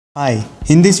Hi,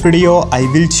 in this video I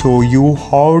will show you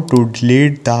how to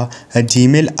delete the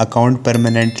Gmail account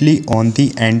permanently on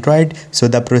the Android. So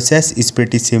the process is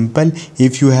pretty simple.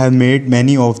 If you have made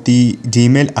many of the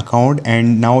Gmail account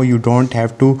and now you don't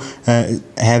have to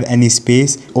have any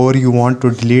space, or you want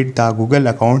to delete the Google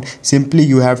account, simply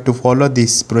you have to follow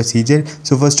this procedure.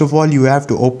 So first of all, you have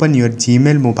to open your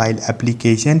Gmail mobile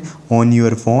application on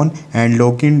your phone and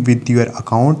log in with your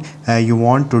account you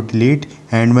want to delete.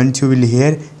 And once you will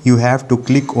here, you have to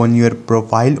click on your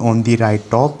profile on the right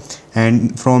top,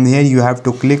 and from here you have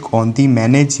to click on the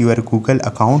manage your Google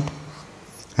account,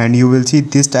 and you will see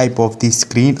this type of the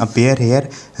screen appear here.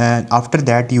 And after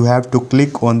that you have to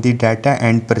click on the data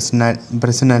and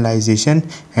personalization,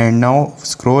 and now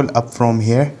scroll up from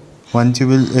here. Once you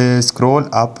will scroll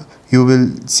up, you will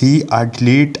see a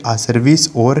delete a service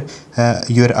or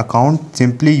your account.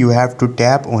 Simply you have to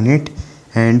tap on it,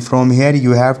 and from here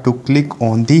you have to click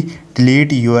on the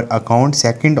delete your account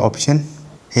second option.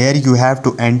 Here you have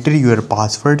to enter your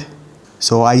password.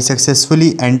 So I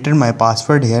successfully enter my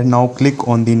password here. Now click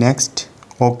on the next.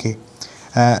 Okay.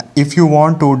 If you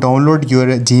want to download your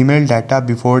Gmail data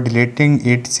before deleting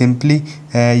it, simply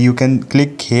you can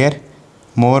click here.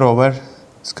 Moreover,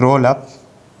 scroll up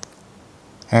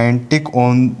and tick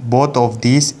on both of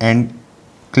these and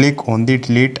click on the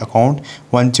delete account.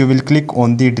 Once you will click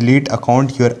on the delete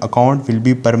account, your account will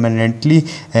be permanently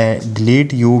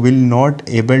delete. You will not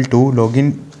able to log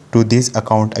in to this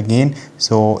account again.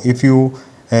 So if you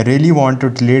really want to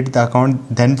delete the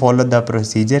account, then follow the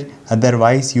procedure,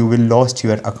 otherwise you will lost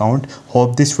your account.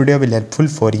 Hope this video will helpful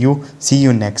for you. See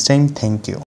you next time. Thank you.